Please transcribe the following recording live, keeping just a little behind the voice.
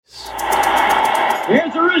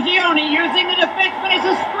Here's Eruzione using the defenseman as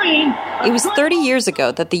a screen. It was 30 years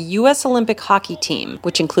ago that the U.S. Olympic hockey team,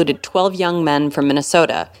 which included 12 young men from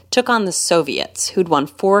Minnesota, took on the Soviets, who'd won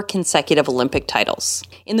 4 consecutive Olympic titles.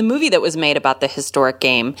 In the movie that was made about the historic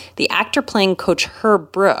game, the actor playing Coach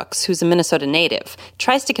Herb Brooks, who's a Minnesota native,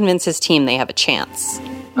 tries to convince his team they have a chance.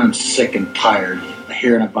 I'm sick and tired of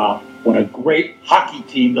hearing about what a great hockey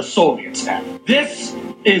team the Soviets have. This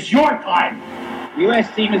is your time. The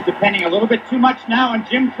U.S. team is depending a little bit too much now on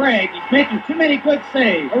Jim Craig. He's making too many good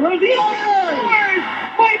saves. Eruzione!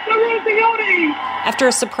 Mike Eruzione! After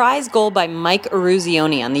a surprise goal by Mike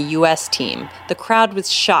Eruzione on the U.S. team, the crowd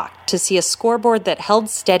was shocked to see a scoreboard that held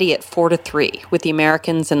steady at 4-3 with the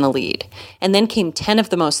Americans in the lead. And then came 10 of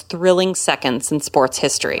the most thrilling seconds in sports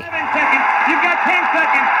history. 7 seconds. You've got 10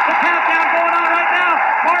 seconds. The countdown going on right now.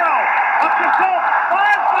 Morrow, up to goal.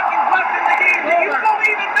 5 seconds left in the game. Do you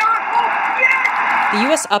believe in miracles? Yes! The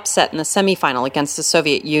U.S. upset in the semifinal against the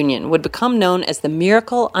Soviet Union would become known as the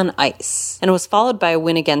Miracle on Ice, and was followed by a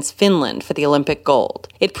win against Finland for the Olympic gold.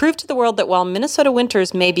 It proved to the world that while Minnesota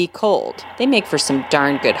winters may be cold, they make for some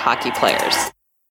darn good hockey players.